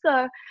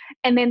Francisco,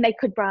 and then they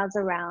could browse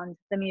around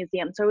the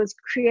museum. So it was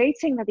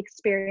creating that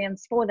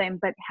experience for them,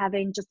 but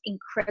having just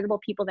incredible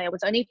people there. It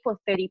was only for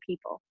 30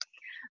 people.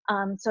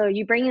 So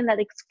you bring in that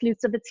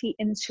exclusivity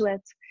into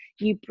it.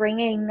 You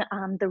bringing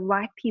the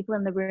right people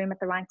in the room at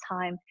the right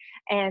time,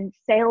 and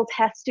sales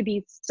has to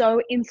be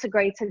so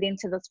integrated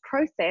into this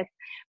process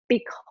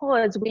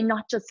because we're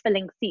not just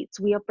filling seats.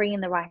 We are bringing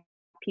the right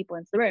people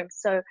into the room.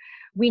 So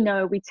we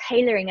know we're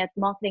tailoring it.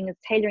 Marketing is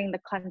tailoring the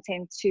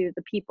content to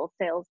the people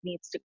sales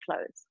needs to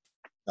close.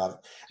 Got it.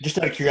 Just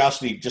out of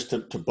curiosity, just to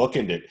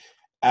bookend it,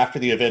 after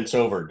the event's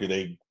over,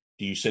 do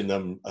you send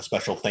them a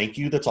special thank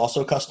you that's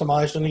also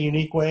customized in a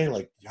unique way?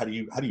 Like, how do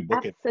you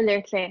book it?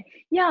 Absolutely.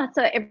 Yeah.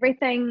 So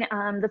everything,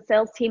 the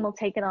sales team will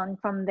take it on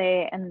from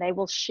there, and they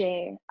will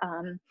share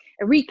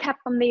a recap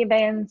from the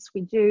events.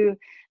 We do a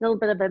little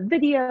bit of a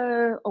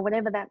video or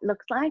whatever that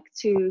looks like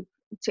to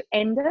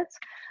end it,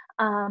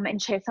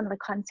 and share some of the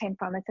content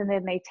from it, and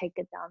then they take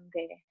it down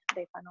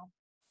their funnel.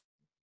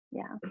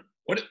 Yeah.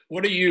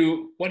 What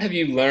have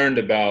you learned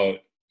about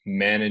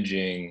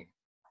managing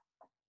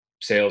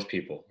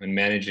salespeople and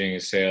managing a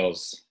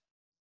sales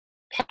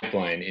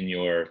pipeline in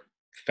your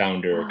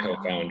founder,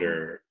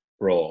 co-founder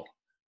role?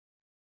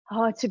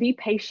 To be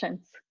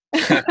patient.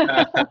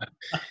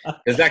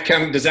 Does that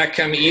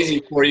come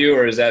easy for you,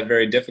 or is that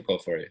very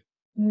difficult for you?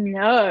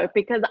 No,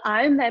 because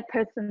I'm that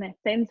person that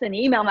sends an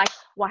email. I'm like,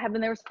 why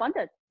haven't they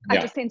responded? I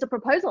just sent a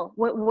proposal.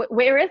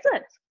 Where is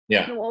it?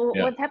 Yeah.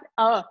 What's happening?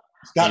 Oh,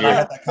 Scott and I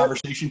had that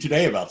conversation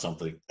today about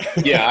something.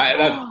 Yeah,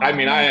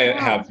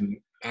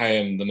 I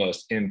am the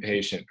most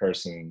impatient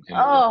person in the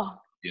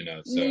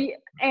world, So.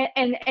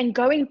 And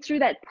going through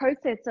that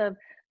process of,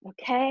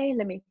 okay,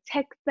 let me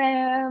text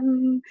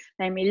them,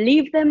 let me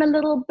leave them a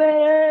little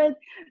bit.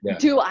 Yeah.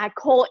 Do I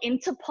call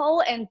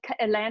Interpol and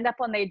land up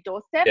on their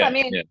doorstep? Yeah,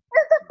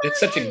 it's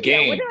such a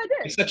game. What do I do?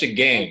 It's such a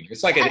game.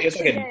 It's like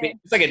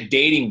a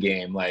dating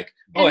game. Like,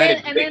 I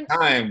had a great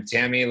time,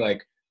 Tami.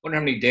 Like, wonder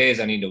how many days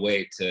I need to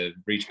wait to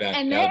reach back.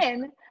 And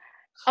then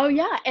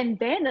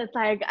it's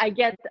like I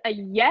get a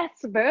yes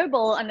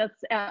verbal, and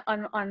it's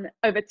on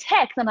over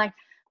text. I'm like,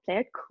 play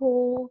it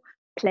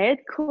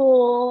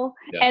cool.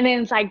 Yeah. And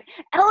then it's like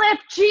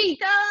LFG.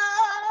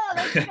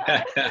 Let's go.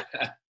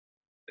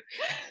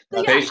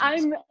 So yeah,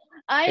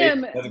 I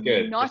am. That's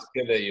good. It's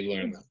good that you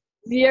learned that.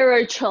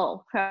 Zero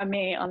chill from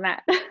me on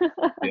that.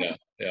 Yeah,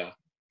 Yeah.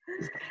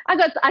 I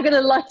got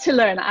a lot to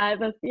learn. I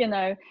was,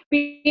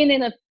 being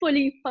in a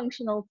fully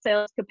functional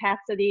sales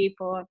capacity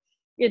for,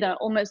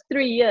 almost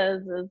 3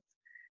 years is,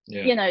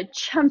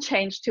 chump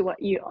change to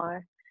what you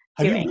are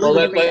Have you doing Well,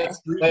 every day.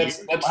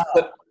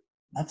 Wow,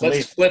 that's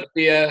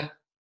amazing.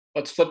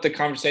 Let's flip the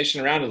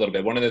conversation around a little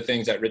bit. One of the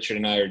things that Richard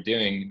and I are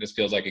doing, this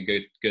feels like a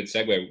good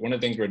segue. One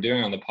of the things we're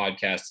doing on the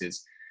podcast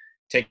is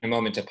taking a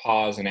moment to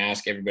pause and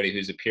ask everybody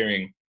who's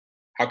appearing,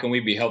 how can we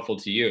be helpful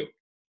to you?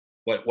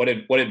 What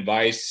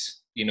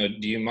advice, do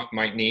you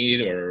might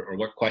need, or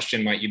what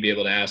question might you be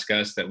able to ask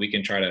us that we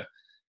can try to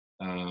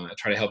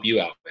help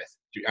you out with?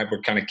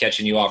 We're kind of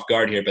catching you off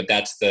guard here, but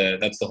that's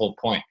the whole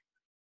point.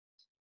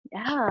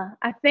 Yeah,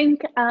 I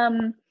think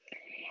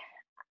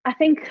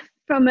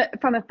from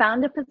a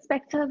founder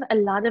perspective, a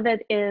lot of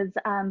it is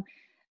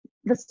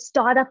the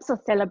startups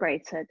are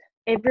celebrated.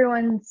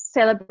 Everyone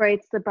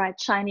celebrates the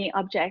bright, shiny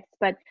objects,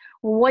 but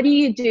what do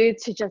you do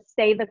to just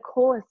stay the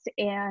course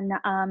in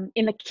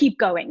the keep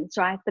goings,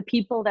 right? The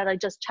people that are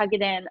just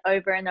chugging in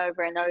over and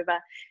over and over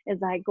is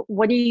like,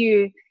 what do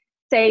you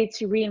say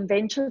to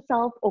reinvent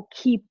yourself or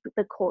keep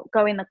the course,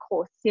 going the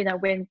course,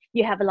 when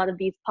you have a lot of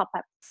these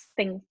pop-up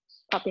things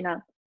popping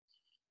up?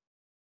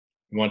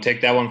 You want to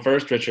take that one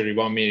first, Richard, or you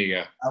want me to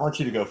go? I want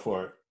you to go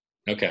for it.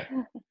 Okay.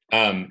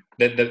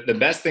 The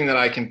best thing that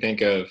I can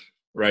think of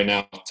right now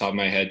off the top of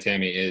my head,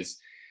 Tammy, is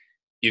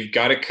you've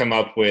got to come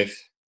up with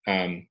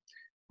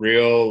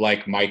real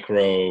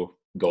micro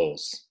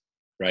goals,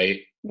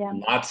 right? Yeah.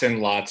 Lots and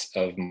lots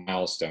of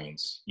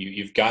milestones.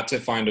 You've got to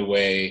find a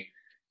way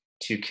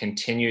to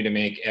continue to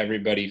make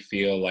everybody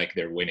feel like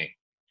they're winning,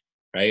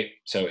 right?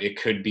 So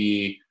it could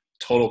be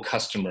total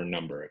customer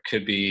number. It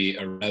could be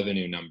a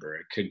revenue number.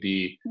 It could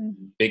be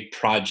big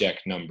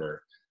project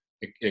number,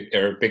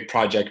 or big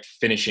project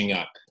finishing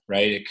up,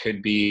 right? It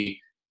could be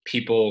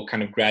people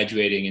kind of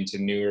graduating into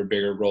newer,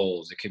 bigger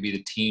roles. It could be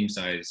the team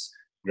size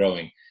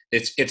growing.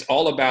 It's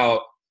all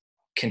about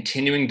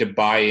continuing to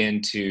buy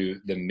into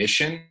the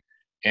mission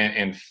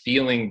and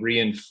feeling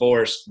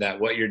reinforced that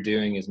what you're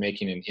doing is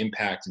making an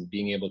impact and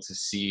being able to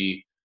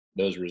see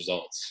those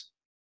results,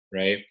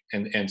 right?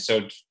 And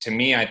so to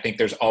me, I think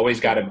there's always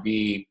got to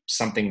be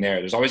something there.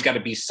 There's always got to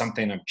be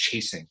something I'm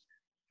chasing.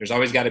 There's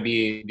always got to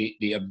be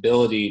the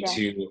ability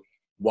to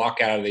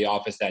walk out of the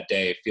office that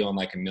day feeling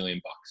like $1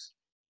 million.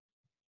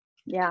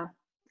 Yeah,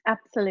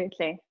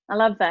 absolutely. I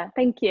love that.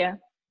 Thank you.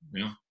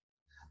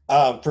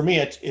 Yeah. For me,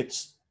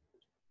 it's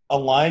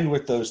aligned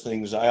with those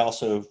things. I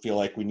also feel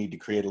like we need to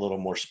create a little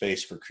more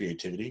space for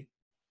creativity.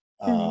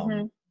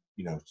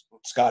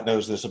 Scott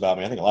knows this about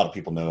me. I think a lot of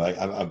people know.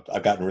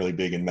 I've gotten really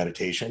big in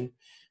meditation,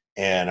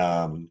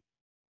 and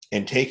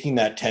taking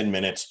that 10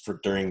 minutes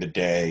during the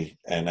day,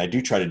 and I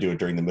do try to do it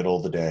during the middle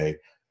of the day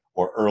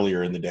or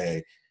earlier in the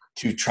day,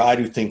 to try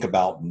to think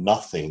about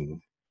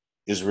nothing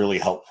is really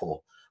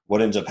helpful.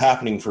 What ends up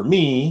happening for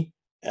me,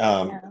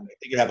 I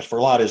think it happens for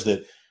a lot, is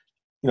that,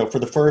 for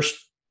the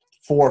first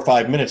 4 or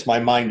 5 minutes, my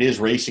mind is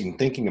racing,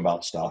 thinking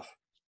about stuff.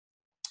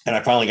 And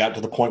I finally got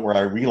to the point where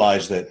I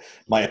realized that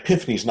my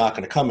epiphany is not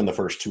going to come in the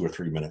first 2 or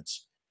 3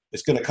 minutes.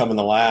 It's going to come in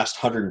the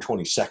last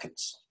 120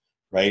 seconds,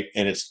 right?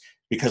 And it's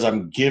because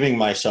I'm giving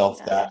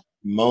myself that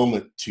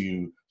moment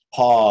to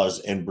pause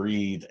and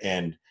breathe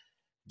and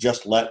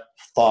just let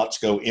thoughts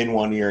go in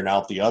one ear and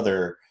out the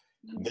other.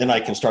 Then I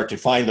can start to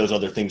find those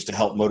other things to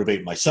help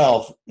motivate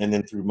myself. And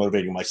then through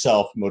motivating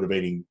myself,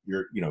 motivating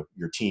your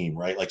team,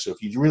 right? Like, so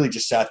if you really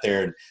just sat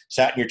there and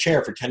sat in your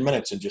chair for 10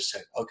 minutes and just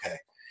said, okay,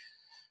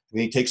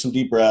 we need to take some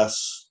deep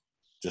breaths,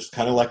 just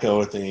kind of let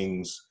go of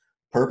things.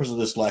 Purpose of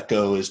this let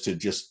go is to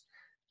just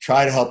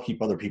try to help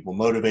keep other people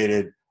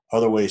motivated,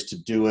 other ways to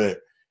do it.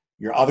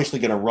 You're obviously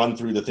going to run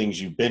through the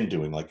things you've been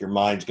doing. Like, your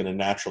mind's going to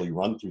naturally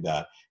run through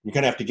that. You're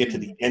going to have to get to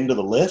the end of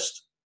the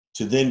list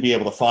to then be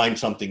able to find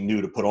something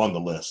new to put on the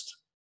list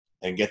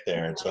and get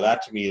there. And so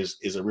that to me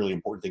is a really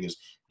important thing, is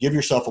give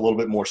yourself a little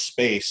bit more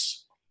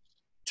space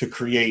to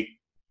create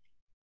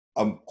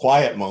a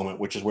quiet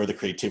moment, which is where the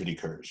creativity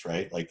occurs,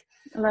 right? Like,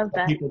 I love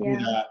that. People do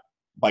that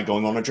by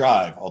going on a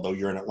drive. Although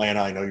you're in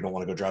Atlanta, I know you don't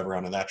want to go drive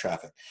around in that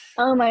traffic.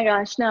 Oh my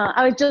gosh, no.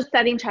 I was just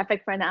studying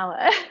traffic for an hour.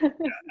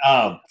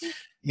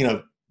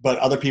 But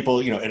other people,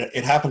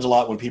 it happens a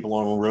lot when people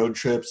are on road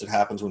trips. It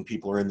happens when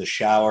people are in the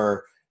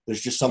shower.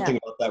 There's just something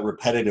about that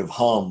repetitive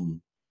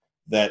hum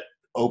that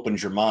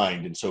opens your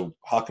mind. And so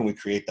how can we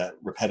create that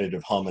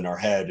repetitive hum in our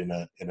head in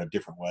a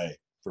different way,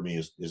 for me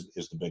is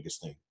the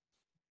biggest thing.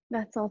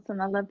 That's awesome.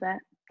 I love that.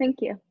 Thank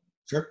you.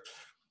 Sure.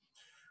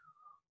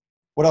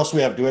 What else do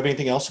we have? Do we have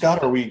anything else,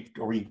 Scott? Or are we?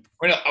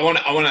 I want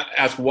to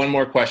ask one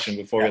more question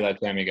before we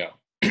let Tammy go.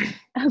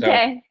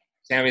 Okay.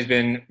 So, Tammy's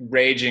been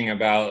raging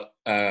about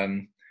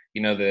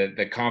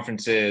the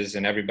conferences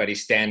and everybody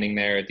standing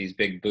there at these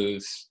big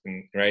booths,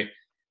 and right.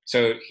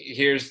 So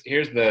here's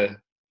the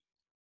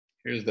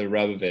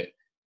rub of it.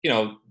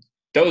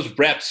 Those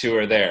reps who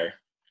are there,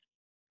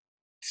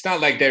 it's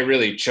not like they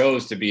really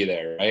chose to be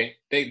there, right?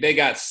 They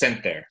got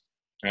sent there,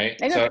 right?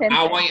 So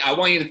I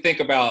want you to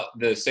think about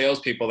the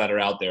salespeople that are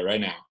out there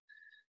right now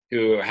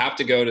who have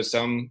to go to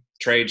some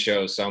trade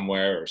show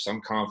somewhere or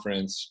some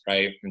conference,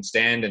 right? And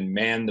stand and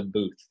man the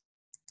booth,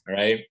 all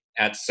right,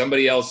 at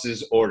somebody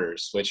else's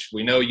orders, which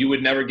we know you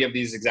would never give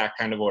these exact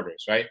kind of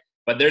orders, right?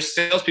 But there's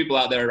salespeople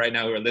out there right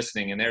now who are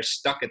listening and they're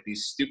stuck at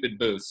these stupid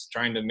booths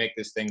trying to make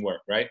this thing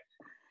work, right?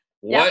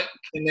 What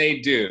can they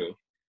do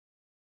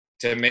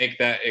to make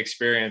that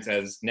experience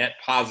as net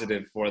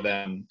positive for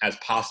them as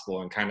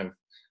possible and kind of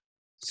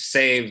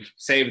save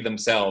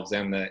themselves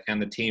and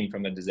the team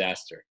from a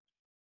disaster?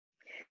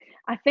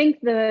 I think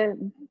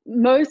the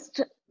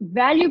most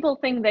valuable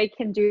thing they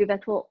can do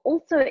that will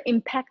also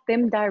impact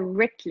them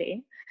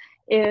directly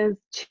is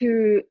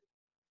to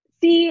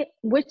see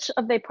which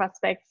of their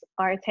prospects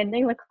are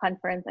attending the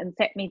conference and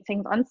set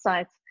meetings on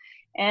site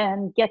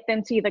and get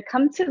them to either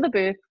come to the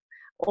booth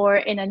or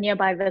in a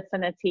nearby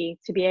vicinity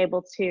to be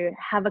able to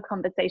have a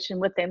conversation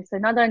with them. So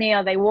not only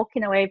are they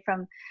walking away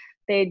from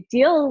their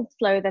deal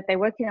flow that they're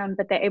working on,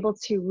 but they're able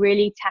to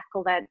really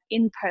tackle that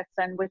in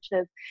person, which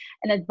is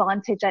an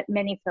advantage that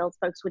many sales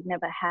folks would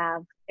never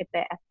have if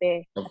they're at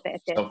their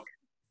desk. So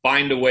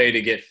find a way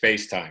to get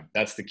FaceTime.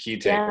 That's the key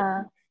takeaway.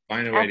 Yeah,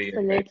 find a way to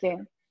get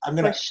FaceTime.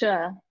 For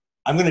sure.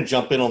 I'm gonna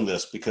jump in on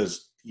this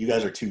because you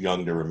guys are too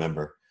young to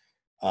remember.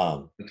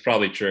 It's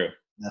probably true.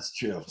 That's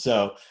true.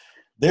 So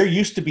there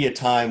used to be a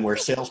time where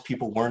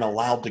salespeople weren't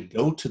allowed to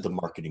go to the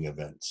marketing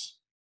events.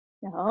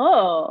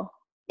 Oh.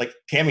 Like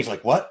Tammy's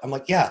like, what? I'm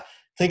like, yeah,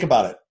 think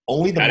about it.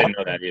 Only the I didn't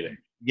know that either.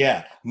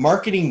 Yeah.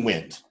 Marketing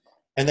went.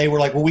 And they were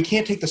like, well, we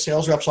can't take the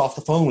sales reps off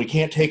the phone. We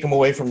can't take them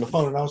away from the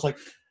phone. And I was like,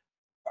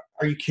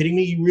 are you kidding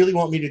me? You really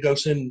want me to go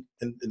send,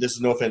 and this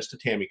is no offense to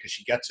Tammy because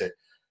she gets it.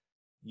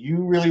 You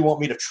really want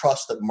me to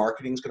trust that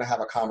marketing is going to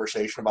have a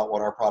conversation about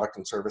what our product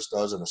and service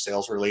does in a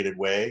sales related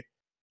way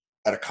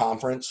at a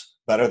conference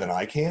better than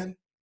I can?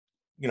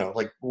 You know,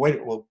 like,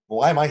 wait, well,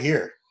 why am I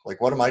here?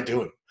 Like, what am I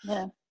doing?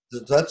 Yeah.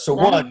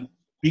 One,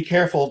 be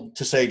careful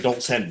to say,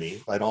 don't send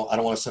me. I don't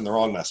want to send the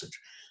wrong message.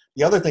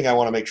 The other thing I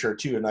want to make sure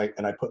too, and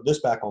I put this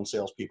back on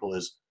salespeople,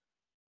 is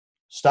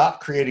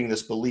stop creating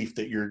this belief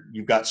that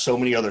you've got so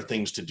many other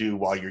things to do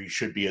while you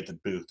should be at the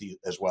booth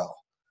as well,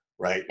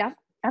 right? Yeah,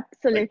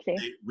 absolutely.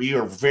 Like, we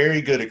are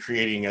very good at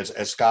creating, as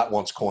Scott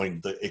once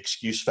coined, the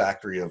excuse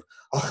factory of,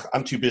 oh,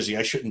 I'm too busy.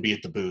 I shouldn't be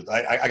at the booth.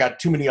 I got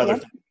too many other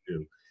things to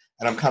do.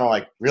 And I'm kind of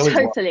like, really?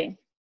 Totally.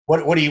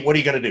 What are you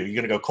going to do?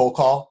 You're going to go cold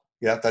call?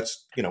 Yeah,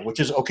 that's, which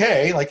is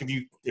okay. Like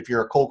if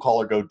you're a cold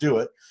caller, go do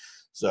it.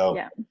 So,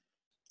 yeah.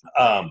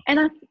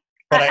 And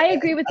I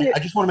agree with you. I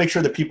just want to make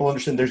sure that people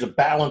understand there's a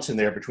balance in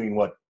there between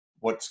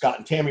what Scott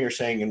and Tammy are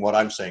saying and what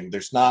I'm saying.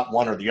 There's not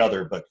one or the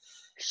other, but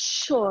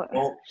sure.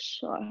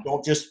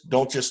 Don't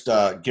just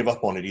give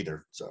up on it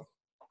either. So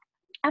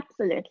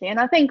absolutely. And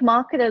I think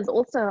marketers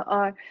also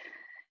are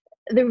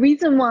the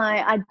reason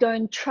why I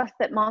don't trust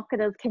that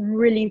marketers can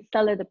really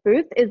sell at a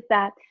booth is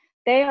that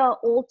they are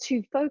all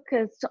too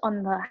focused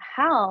on the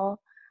how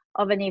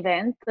of an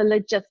event, the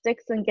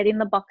logistics and getting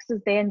the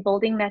boxes there and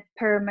building that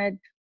pyramid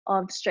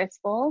of stress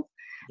balls.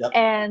 Yep.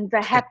 And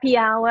the happy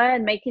hour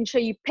and making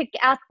sure you pick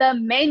out the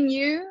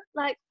menu.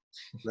 Like,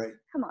 right.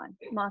 Come on,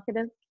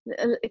 marketers,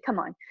 come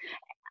on.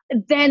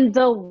 Then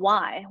the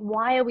why.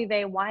 Why are we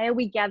there? Why are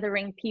we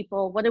gathering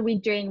people? What are we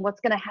doing?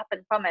 What's going to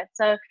happen from it?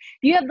 So if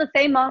you have the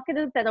same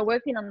marketers that are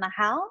working on the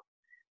how,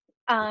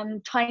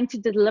 trying to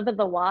deliver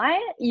the why,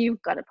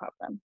 you've got a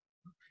problem.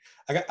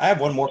 I have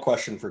one more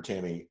question for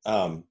Tammy.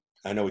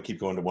 I know we keep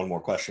going to one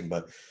more question,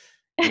 but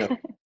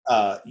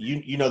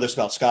you know this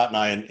about Scott and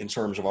I in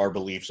terms of our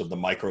beliefs of the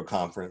micro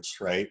conference,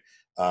 right?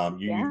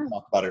 You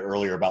talked about it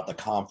earlier about the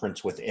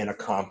conference within a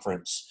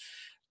conference.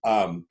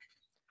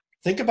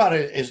 Think about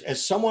it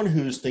as someone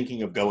who's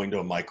thinking of going to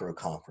a micro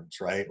conference,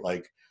 right?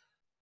 Like,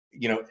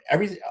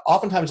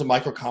 oftentimes the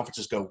micro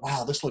conferences go,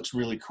 wow, this looks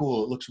really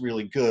cool. It looks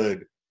really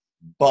good,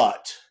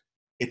 but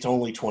it's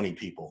only 20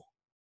 people.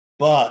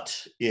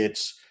 But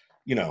it's,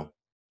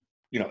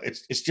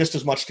 it's just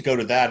as much to go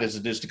to that as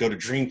it is to go to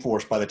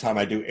Dreamforce by the time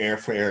I do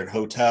airfare and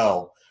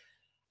hotel.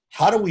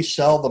 How do we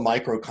sell the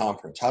micro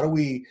conference? How do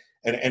we,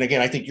 and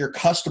again, I think your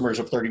customers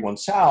of 31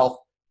 South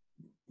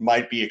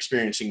might be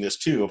experiencing this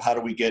too, of how do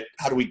we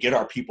get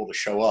our people to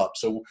show up?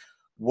 So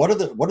what are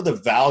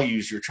the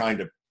values you're trying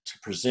to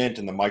present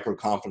in the micro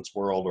conference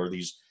world or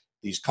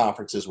these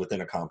conferences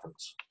within a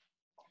conference?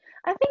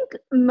 I think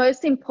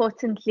most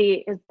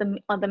importantly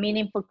are the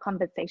meaningful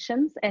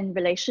conversations and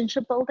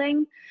relationship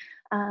building.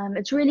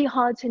 It's really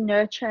hard to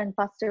nurture and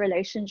foster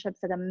relationships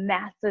at a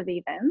massive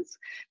event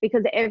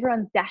because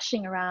everyone's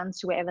dashing around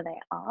to wherever they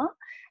are.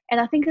 And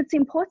I think it's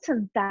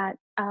important that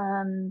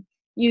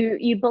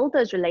you build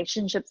those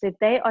relationships. If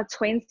they are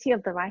 20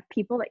 of the right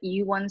people that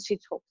you want to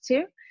talk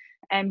to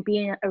and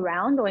be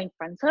around or in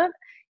front of,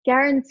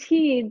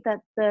 guaranteed that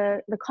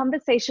the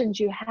conversations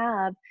you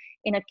have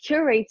in a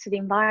curated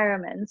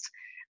environment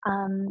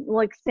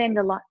will extend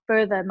a lot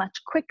further,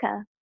 much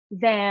quicker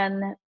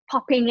than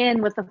popping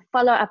in with a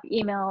follow-up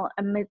email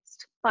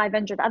amidst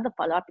 500 other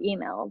follow-up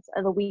emails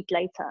a week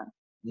later.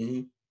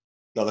 Mm-hmm.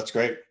 No, that's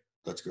great.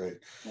 That's great.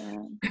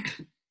 Yeah.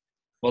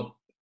 Well,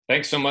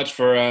 thanks so much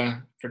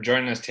for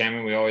joining us,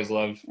 Tammy. We always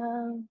love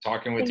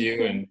talking with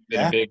you. And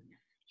been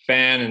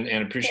fan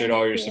and appreciate Thank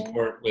all your you.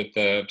 support with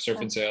surf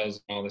and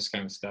sales and all this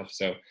kind of stuff.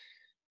 So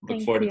look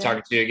Thank forward you. to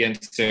talking to you again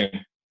soon.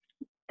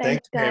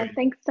 Thanks, guys. Mary.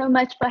 Thanks so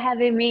much for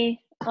having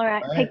me. All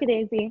right. All right. Take it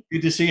easy.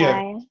 Good to see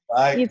Bye. you.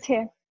 Bye. You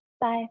too.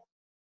 Bye.